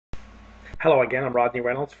Hello again, I'm Rodney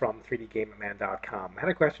Reynolds from 3dgamerman.com. I had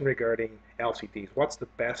a question regarding LCDs. What's the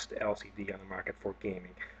best LCD on the market for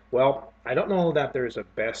gaming? Well, I don't know that there's a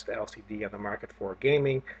best LCD on the market for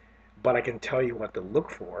gaming, but I can tell you what to look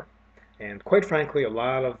for. And quite frankly, a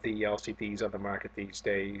lot of the LCDs on the market these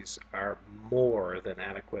days are more than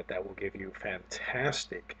adequate. That will give you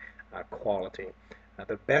fantastic quality.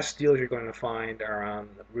 The best deals you're going to find are on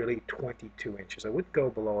really 22 inches. I wouldn't go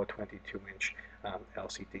below a 22-inch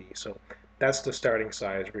LCD. So that's the starting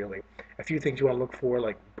size, really. A few things you want to look for,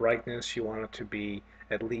 like brightness, you want it to be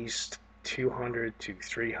at least 200 to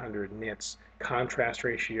 300 nits. Contrast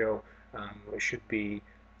ratio should be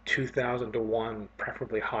 2,000 to 1,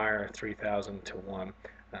 preferably higher, 3,000 to 1.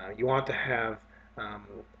 You want to have a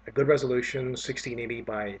good resolution, 1680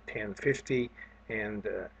 by 1050, and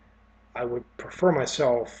I would prefer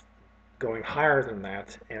myself going higher than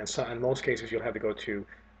that, and so in most cases you'll have to go to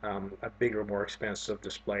a bigger, more expensive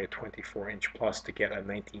display, a 24-inch plus, to get a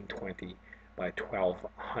 1920 by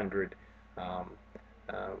 1200 um,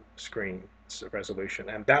 screen resolution,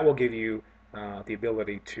 and that will give you the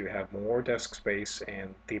ability to have more desk space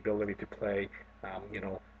and the ability to play,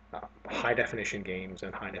 high definition games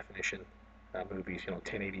and high definition movies,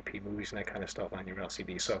 1080p movies and that kind of stuff on your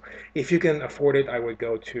LCD. So if you can afford it, I would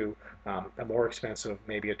go to a more expensive,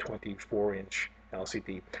 maybe a 24-inch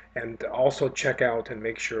LCD. And also check out and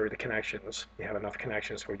make sure the connections, you have enough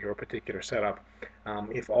connections for your particular setup.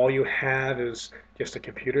 If all you have is just a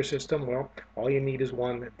computer system, well, all you need is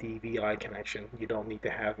one DVI connection. You don't need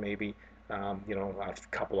to have maybe a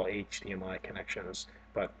couple of HDMI connections.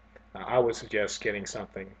 But I would suggest getting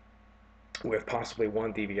something with possibly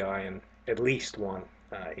one DVI and at least one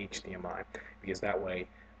HDMI, because that way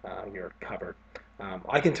you're covered.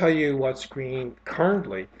 I can tell you what screen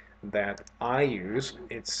currently that I use.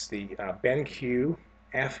 It's the BenQ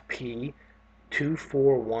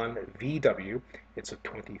FP241VW. It's a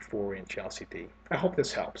 24-inch LCD. I hope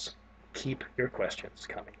this helps. Keep your questions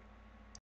coming.